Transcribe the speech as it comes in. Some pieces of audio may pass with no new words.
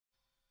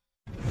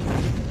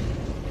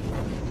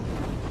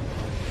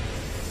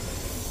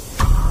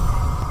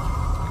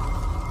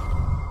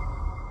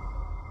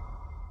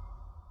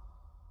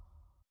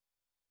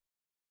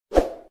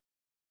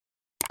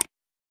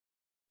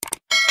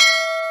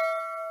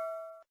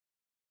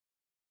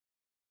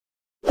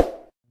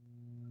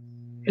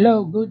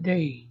Hello, good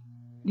day.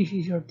 This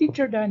is your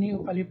teacher Danny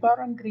of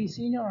Aliparan 3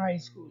 Senior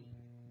High School.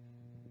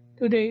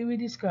 Today we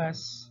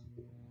discuss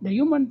the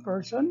human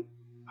person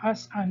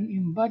as an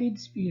embodied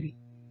spirit.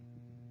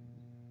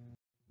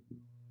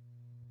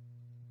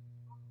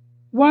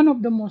 One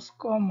of the most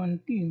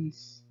common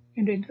themes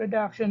in the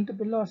introduction to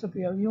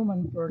philosophy of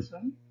human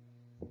person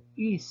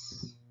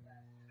is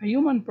a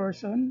human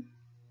person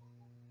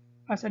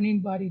as an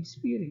embodied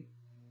spirit.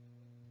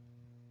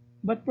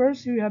 But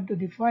first we have to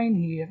define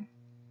here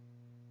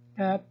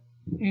that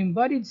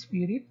embodied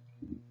spirit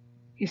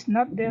is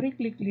not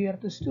directly clear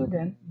to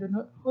students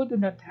who do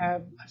not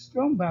have a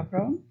strong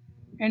background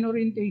and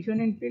orientation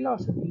in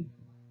philosophy.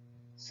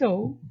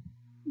 So,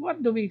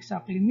 what do we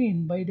exactly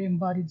mean by the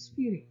embodied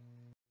spirit?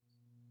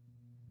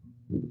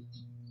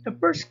 The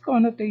first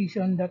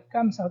connotation that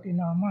comes out in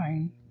our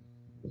mind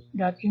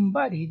that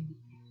embodied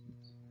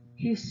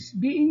is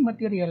being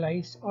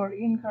materialized or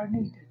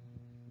incarnated.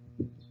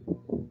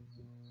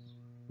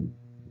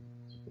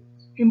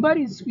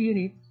 Embodied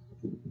spirit,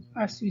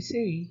 as we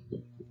say,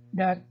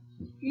 that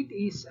it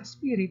is a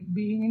spirit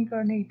being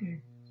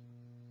incarnated.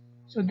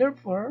 So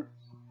therefore,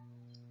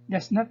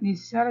 does not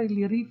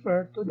necessarily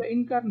refer to the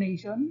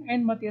incarnation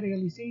and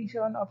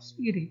materialization of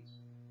spirit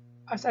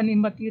as an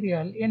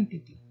immaterial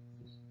entity.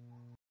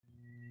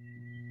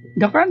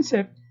 The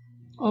concept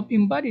of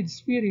embodied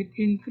spirit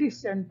in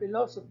Christian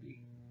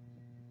philosophy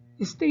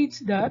states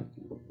that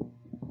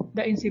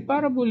the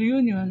inseparable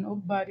union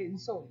of body and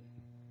soul.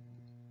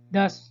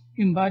 Thus,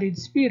 embodied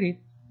spirit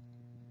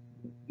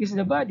is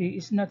the body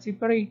is not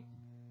separate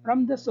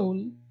from the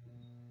soul,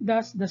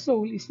 thus the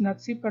soul is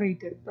not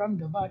separated from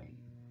the body.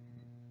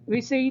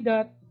 We say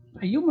that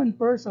a human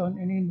person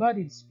and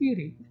embodied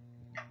spirit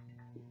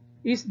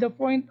is the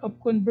point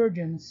of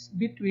convergence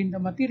between the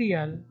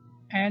material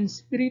and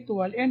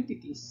spiritual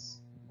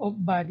entities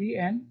of body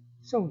and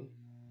soul.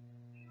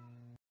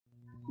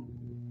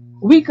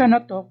 We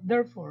cannot talk,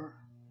 therefore,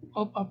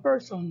 of a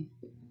person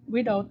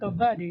without a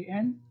body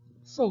and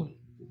soul,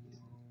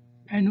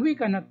 and we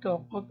cannot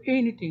talk of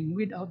anything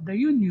without the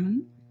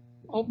union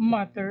of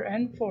matter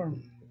and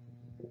form.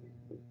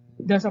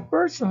 Thus, a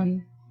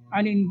person,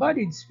 an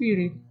embodied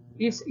spirit,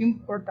 is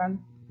important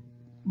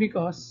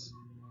because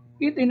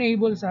it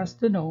enables us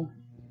to know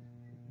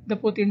the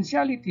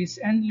potentialities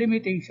and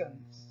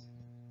limitations,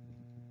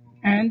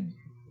 and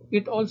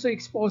it also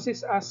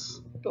exposes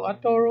us to a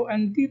thorough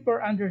and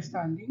deeper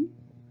understanding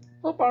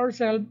of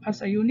ourselves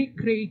as a unique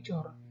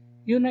creature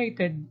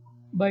united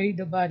by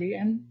the body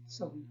and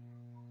soul.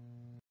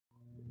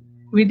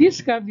 With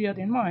this caveat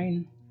in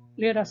mind,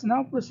 let us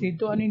now proceed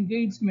to an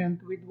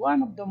engagement with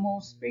one of the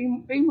most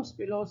famous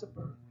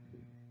philosophers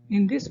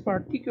in this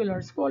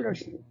particular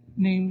scholarship,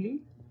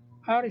 namely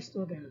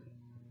Aristotle.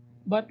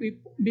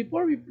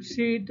 Before we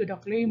proceed to the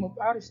claim of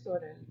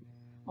Aristotle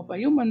of a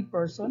human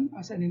person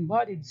as an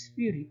embodied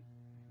spirit,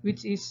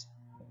 which is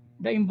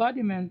the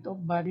embodiment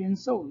of body and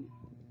soul,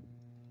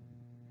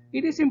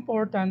 it is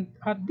important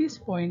at this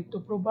point to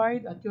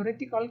provide a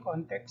theoretical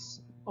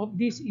context of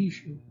this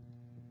issue,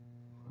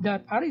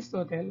 that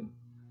Aristotle,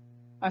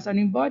 as an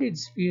embodied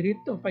spirit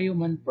of a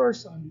human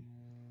person,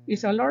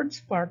 is a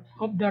large part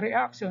of the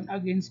reaction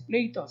against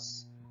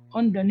Plato's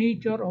on the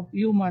nature of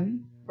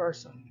human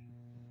person.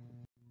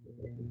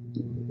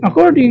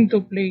 According to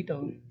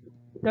Plato,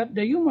 that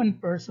the human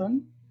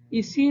person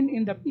is seen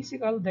in the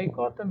physical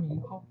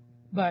dichotomy of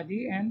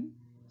body and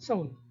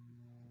soul.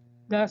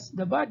 Thus,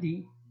 the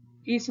body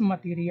is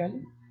material,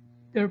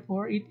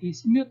 therefore it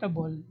is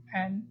mutable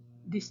and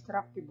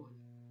destructible.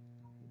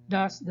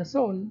 Thus, the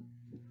soul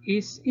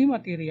is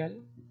immaterial,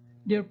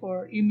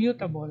 therefore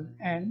immutable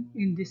and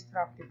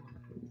indestructible.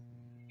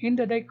 In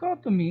the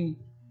dichotomy,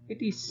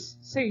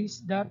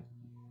 says that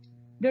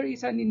there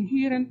is an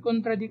inherent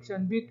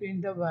contradiction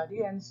between the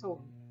body and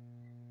soul.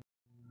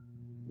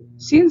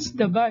 Since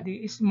the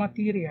body is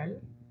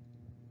material,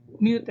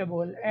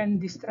 mutable and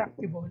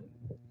destructible,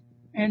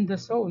 and the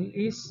soul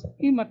is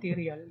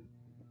immaterial,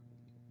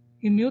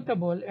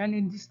 immutable and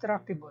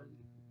indestructible,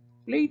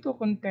 Plato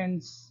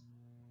contends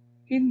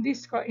in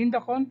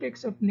the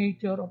context of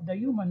nature of the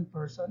human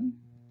person,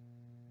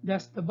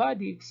 thus the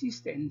body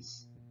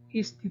existence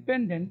is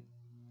dependent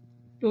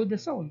to the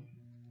soul,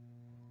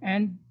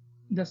 and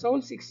the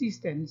soul's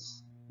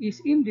existence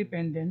is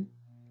independent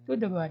to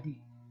the body.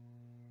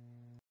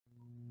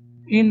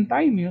 In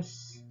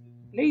Timaeus,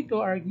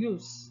 Plato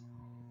argues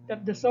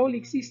that the soul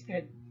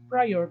existed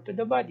prior to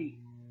the body.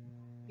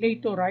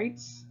 Plato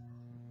writes,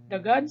 "The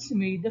gods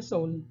made the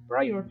soul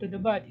prior to the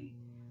body,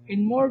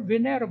 and more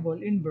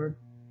venerable in birth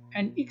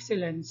and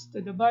excellence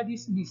to the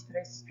body's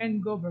mistress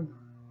and governor."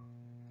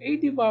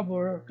 A.D.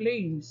 Babur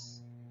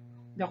claims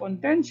the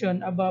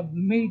contention above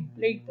made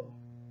Plato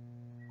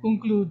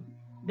conclude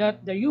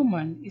that the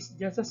human is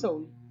just a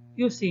soul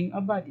using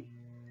a body.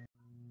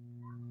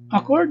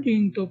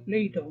 According to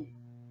Plato,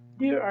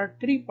 there are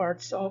three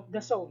parts of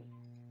the soul,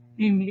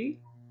 namely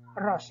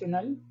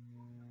rational,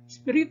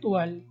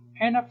 spiritual,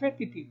 and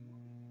affective.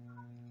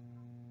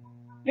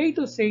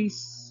 Plato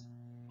says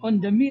on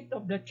the myth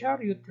of the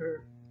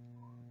charioteer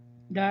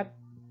that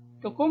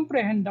to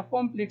comprehend the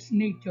complex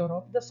nature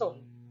of the soul.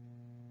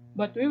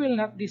 But we will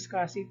not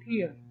discuss it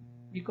here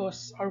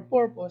because our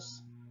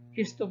purpose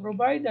is to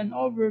provide an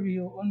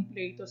overview on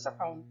Plato's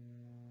account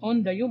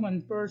on the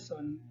human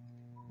person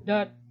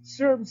that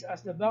serves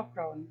as the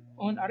background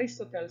on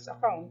Aristotle's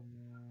account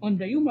on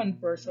the human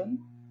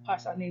person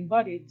as an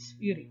embodied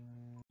spirit.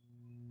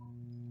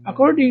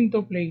 According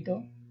to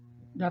Plato,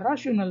 the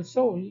rational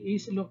soul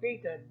is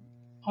located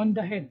on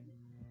the head,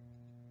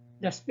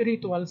 the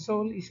spiritual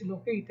soul is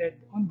located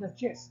on the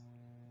chest,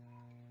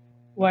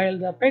 while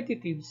the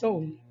appetitive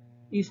soul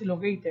is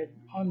located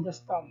on the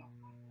stomach.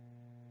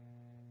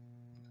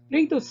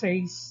 Plato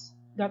says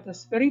that the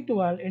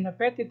spiritual and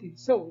appetitive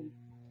soul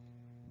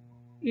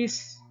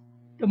is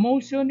the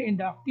motion and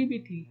the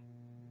activity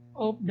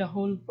of the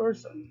whole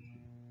person,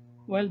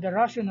 while the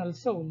rational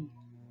soul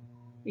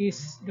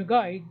is the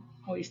guide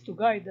or is to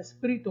guide the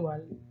spiritual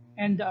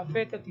and the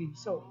appetitive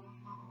soul.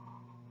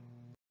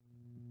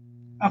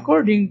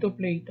 According to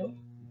Plato,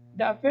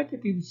 the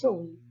appetitive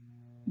soul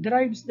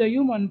drives the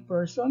human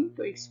person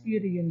to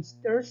experience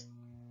thirst,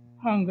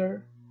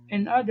 hunger,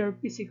 and other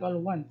physical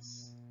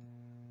wants,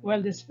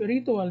 while the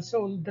spiritual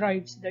soul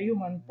drives the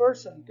human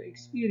person to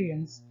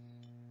experience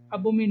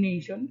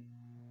abomination,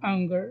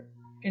 anger,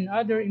 and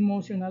other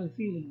emotional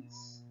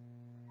feelings.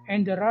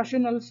 And the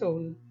rational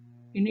soul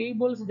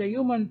enables the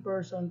human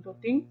person to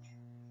think,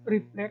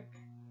 reflect,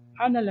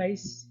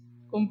 analyze,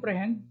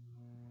 comprehend,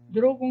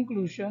 draw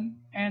conclusion,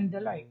 and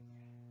the like.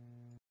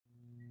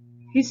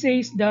 He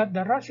says that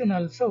the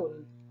rational soul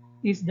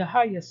is the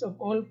highest of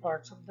all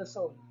parts of the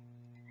soul.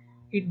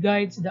 It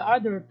guides the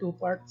other two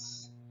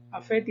parts,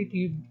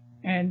 affective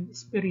and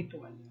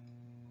spiritual.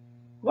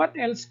 What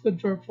else could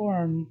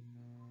perform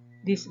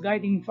this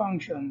guiding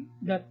function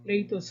that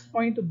Plato's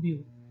point of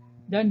view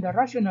than the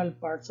rational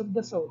parts of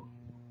the soul?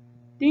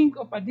 Think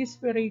of a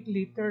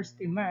desperately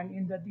thirsty man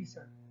in the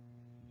desert.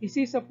 He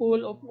sees a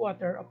pool of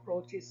water,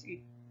 approaches it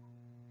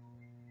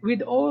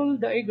with all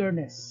the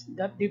eagerness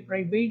that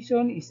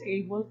deprivation is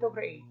able to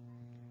create.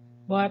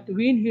 But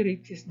when he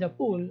reaches the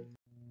pool,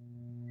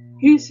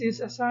 he sees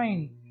a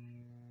sign: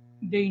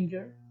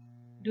 danger,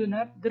 do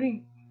not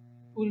drink,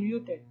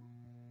 polluted.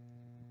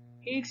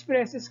 He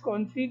expresses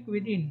conflict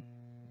within.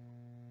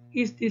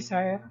 His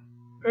desire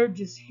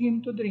urges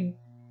him to drink,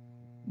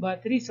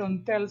 but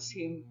reason tells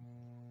him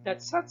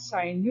that such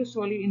sign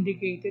usually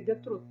indicated the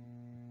truth,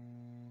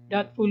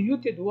 that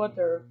polluted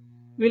water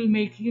will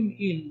make him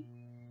ill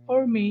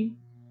or may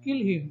kill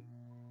him,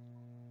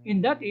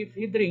 and that if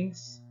he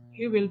drinks,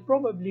 he will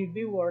probably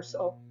be worse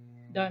off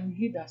than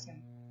he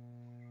doesn't.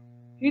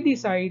 He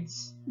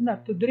decides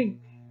not to drink.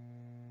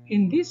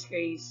 In this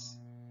case,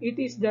 it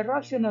is the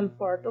rational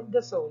part of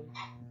the soul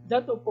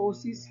that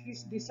opposes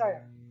his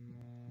desire.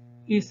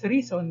 His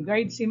reason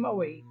guides him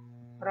away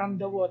from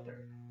the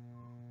water.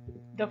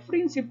 The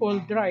principle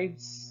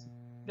drives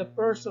the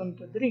person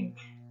to drink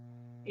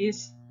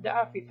is the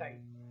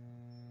appetite,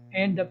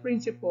 and the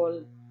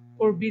principle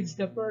forbids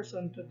the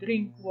person to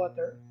drink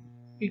water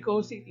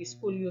because it is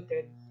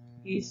polluted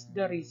is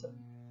the reason.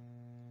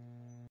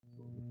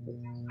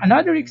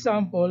 Another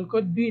example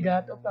could be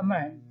that of a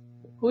man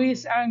who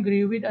is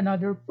angry with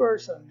another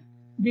person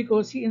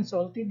because he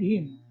insulted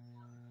him.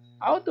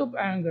 Out of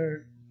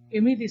anger, he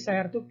may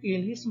desire to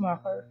kill his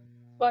mocker,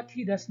 but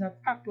he does not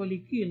actually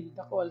kill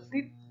the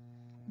culprit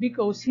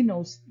because he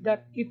knows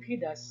that if he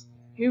does,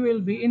 he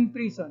will be in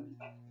prison.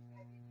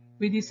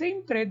 With the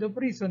same thread of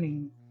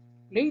reasoning,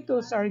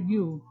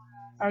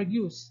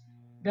 argues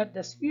that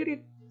the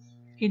spirit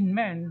in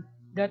man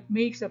that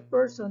makes a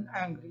person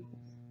angry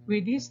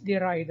with his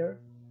derider,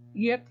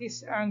 yet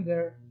his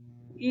anger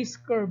is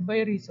curbed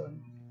by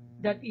reason,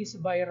 that is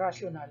by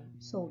rational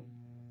soul.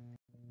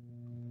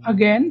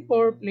 Again,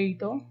 for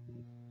Plato,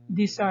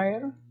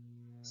 desire,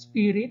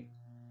 spirit,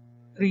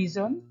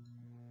 reason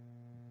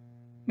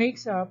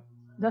makes up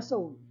the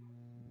soul.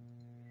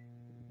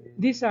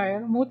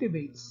 Desire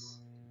motivates,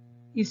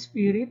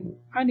 spirit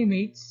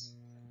animates,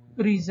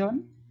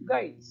 reason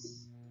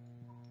guides.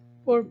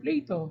 For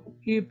Plato,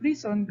 if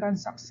reason can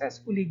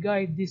successfully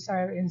guide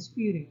desire and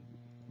spirit,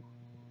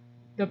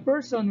 the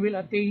person will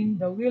attain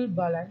the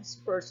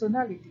will-balanced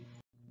personality.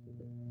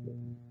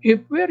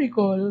 If we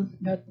recall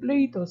that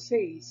Plato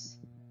says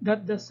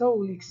that the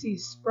soul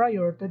exists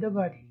prior to the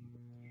body,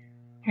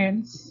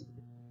 hence,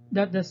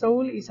 that the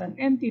soul is an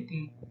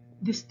entity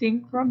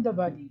distinct from the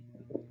body,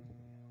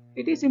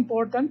 it is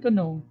important to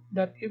know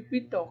that if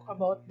we talk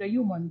about the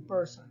human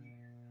person,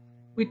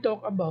 we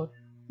talk about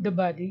the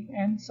body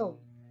and soul,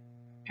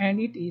 and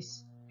it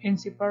is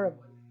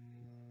inseparable.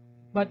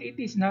 But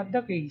it is not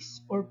the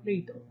case for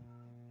Plato,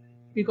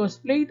 because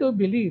Plato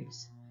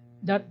believes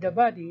that the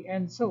body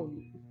and soul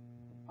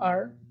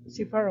are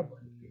separable,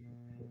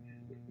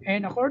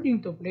 and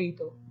according to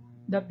Plato,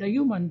 that the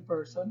human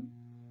person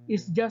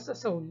is just a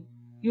soul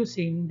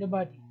using the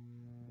body.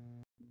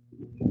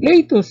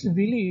 Plato's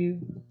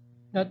believe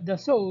that the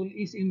soul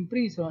is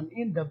imprisoned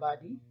in the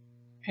body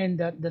and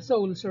that the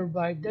soul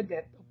survived the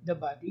death of the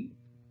body.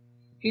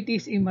 It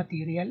is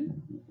immaterial,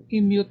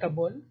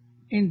 immutable,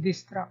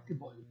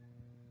 indestructible.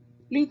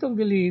 Plato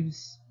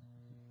believes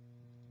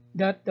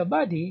that the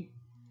body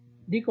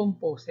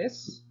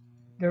decomposes,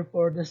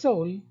 therefore the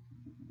soul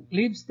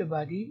leaves the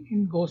body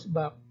and goes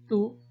back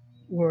to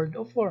world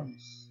of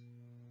forms.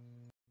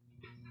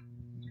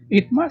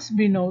 It must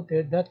be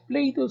noted that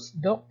Plato's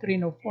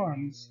doctrine of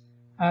forms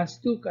has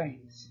two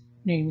kinds,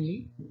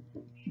 namely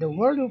the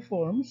world of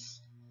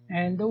forms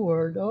and the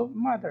world of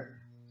matter.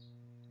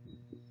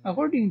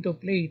 According to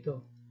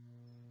Plato,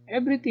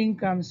 everything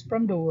comes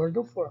from the world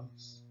of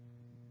forms,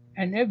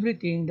 and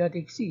everything that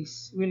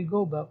exists will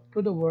go back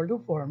to the world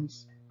of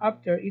forms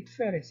after it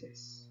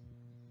perishes.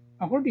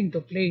 According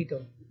to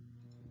Plato,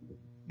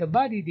 the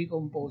body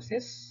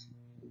decomposes,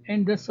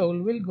 and the soul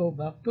will go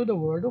back to the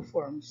world of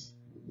forms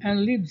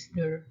and lives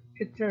there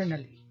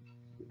eternally.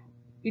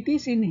 It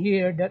is in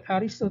here that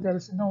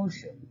Aristotle's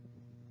notion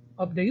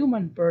of the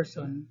human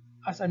person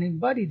as an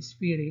embodied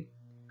spirit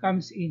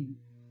comes in.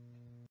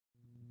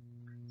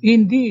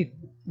 Indeed,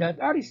 that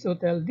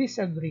Aristotle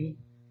disagreed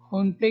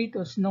on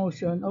Plato's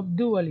notion of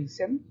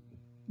dualism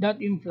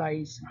that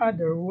implies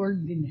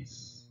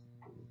otherworldliness.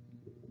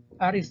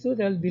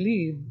 Aristotle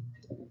believed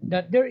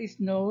that there is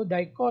no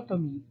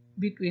dichotomy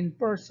between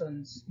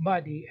persons,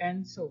 body,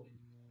 and soul,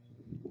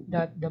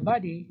 that the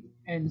body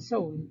and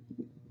soul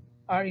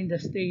are in the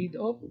state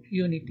of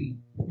unity,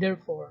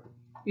 therefore,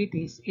 it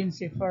is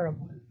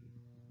inseparable.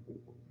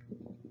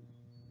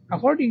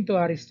 According to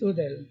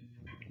Aristotle,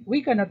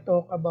 we cannot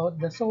talk about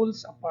the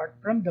souls apart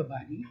from the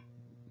body,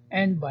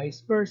 and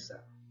vice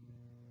versa.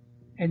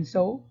 And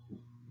so,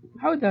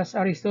 how does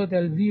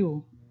Aristotle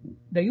view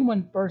the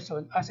human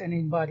person as an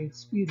embodied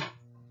spirit?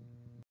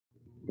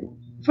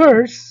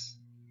 First,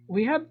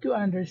 we have to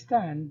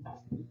understand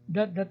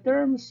that the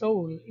term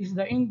soul is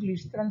the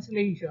English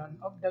translation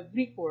of the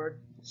Greek word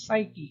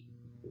psyche.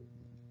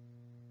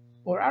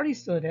 For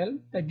Aristotle,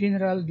 the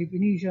general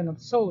definition of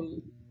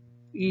soul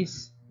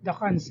is the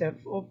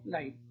concept of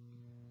life,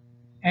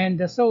 and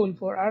the soul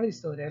for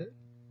Aristotle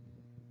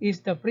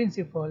is the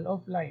principle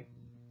of life,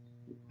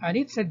 and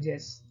it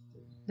suggests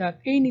that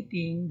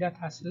anything that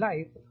has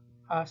life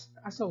has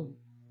a soul,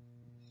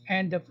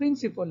 and the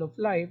principle of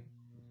life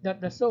that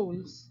the soul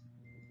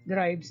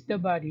drives the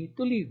body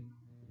to live,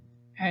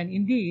 and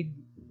indeed,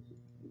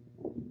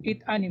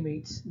 it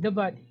animates the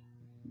body.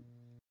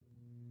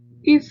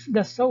 If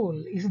the soul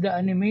is the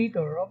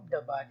animator of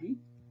the body,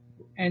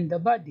 and the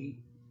body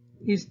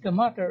is the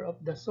matter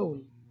of the soul,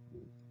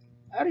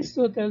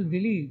 Aristotle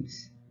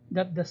believes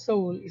that the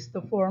soul is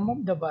the form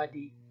of the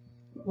body,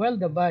 while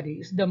the body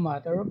is the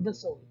matter of the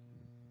soul.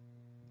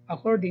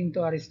 According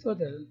to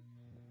Aristotle,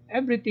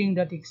 everything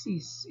that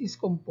exists is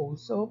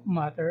composed of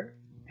matter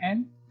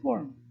and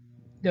form.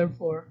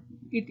 Therefore,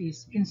 it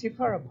is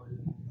inseparable.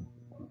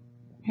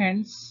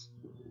 Hence,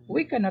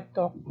 we cannot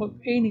talk of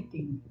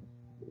anything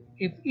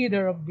if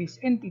either of these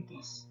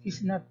entities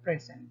is not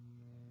present.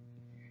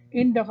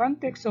 In the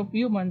context of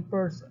human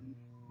person,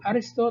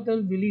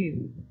 Aristotle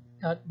believed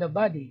that the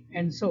body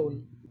and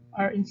soul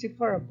are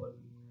inseparable,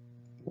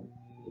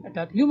 and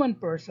that human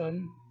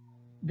person,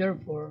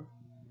 therefore,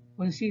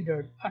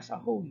 considered as a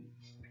whole.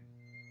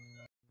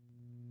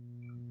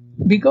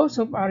 Because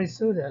of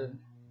Aristotle,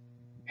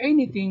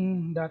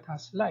 anything that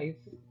has life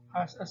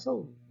has a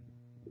soul,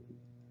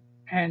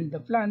 and the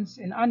plants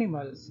and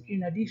animals,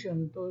 in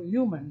addition to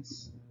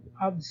humans,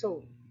 have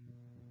soul.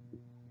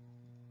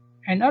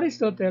 And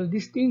Aristotle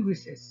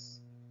distinguishes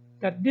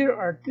that there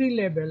are three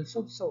levels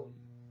of soul,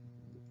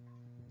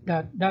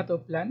 that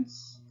of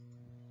plants,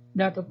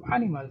 that of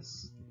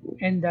animals,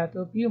 and that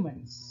of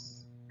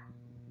humans.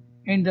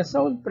 And the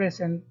soul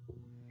present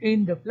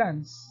in the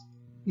plants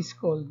is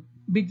called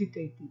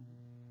vegetative,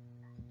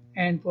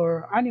 and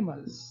for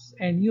animals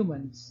and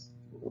humans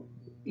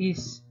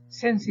is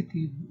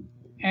sensitive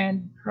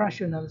and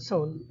rational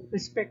soul,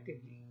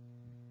 respectively.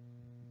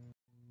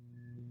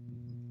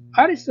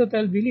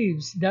 Aristotle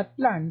believes that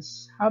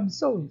plants have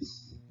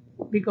souls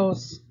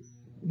because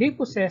they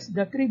possess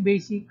the three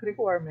basic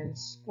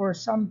requirements for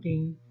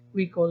something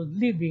we call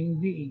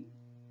living being: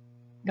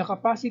 the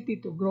capacity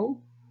to grow,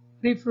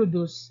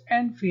 reproduce,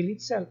 and fill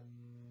itself.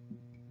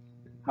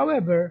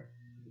 However,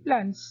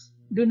 plants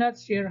do not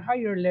share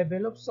higher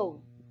level of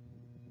soul,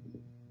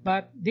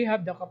 but they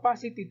have the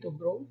capacity to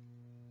grow,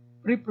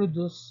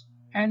 reproduce,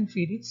 and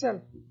feed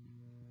itself.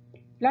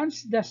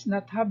 Plants does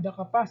not have the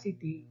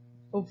capacity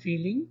of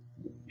feeling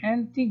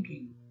and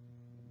thinking,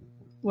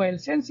 while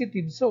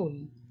sensitive soul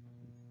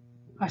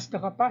has the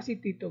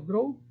capacity to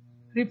grow,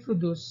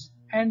 reproduce,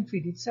 and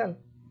feed itself.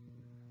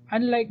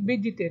 Unlike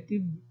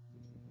vegetative,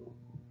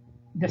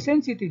 the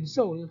sensitive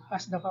soul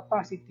has the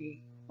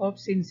capacity of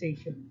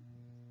sensation.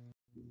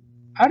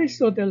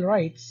 Aristotle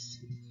writes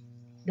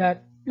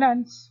that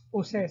plants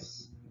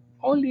possess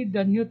only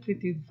the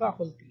nutritive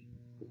faculty,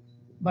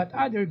 but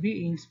other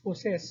beings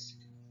possess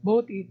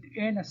both it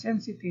and a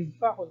sensitive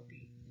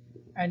faculty,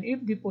 and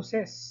if they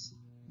possess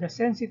the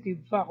sensitive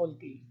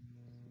faculty,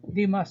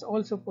 they must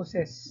also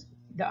possess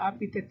the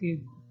appetitive,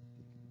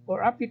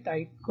 or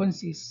appetite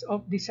consists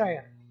of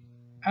desire,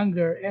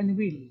 hunger, and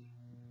will.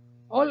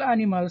 All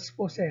animals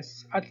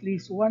possess at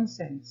least one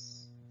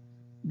sense,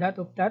 that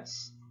of touch,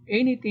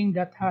 anything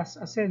that has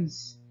a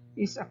sense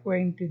is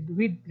acquainted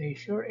with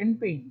pleasure and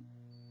pain,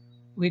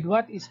 with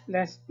what is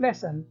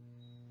pleasant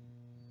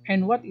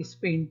and what is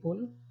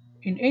painful,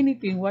 in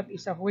anything what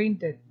is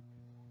acquainted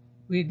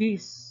with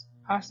this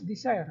has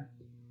desire,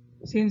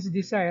 since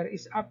desire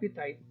is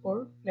appetite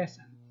for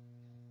pleasant.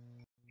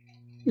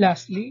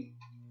 Lastly,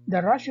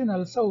 the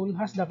rational soul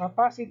has the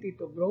capacity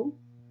to grow,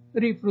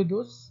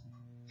 reproduce,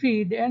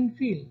 feed, and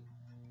feel.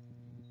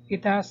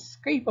 It is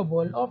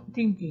capable of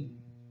thinking.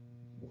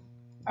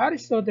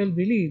 Aristotle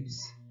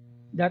believes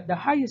that the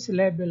highest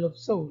level of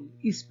soul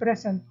is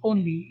present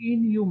only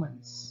in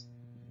humans.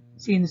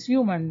 Since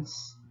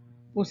humans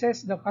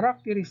possess the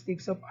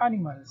characteristics of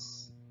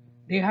animals,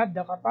 they have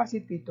the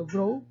capacity to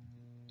grow,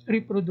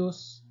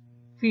 reproduce,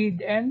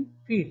 feed, and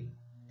feel.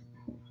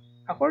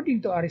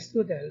 According to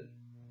Aristotle,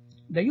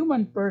 the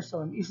human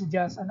person is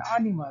just an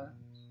animal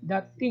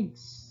that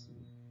thinks.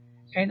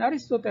 And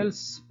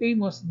Aristotle's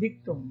famous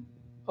dictum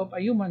of a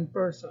human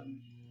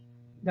person,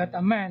 that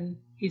a man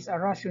is a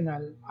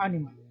rational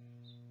animal.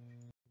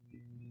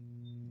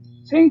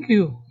 Thank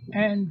you,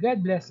 and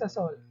God bless us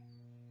all.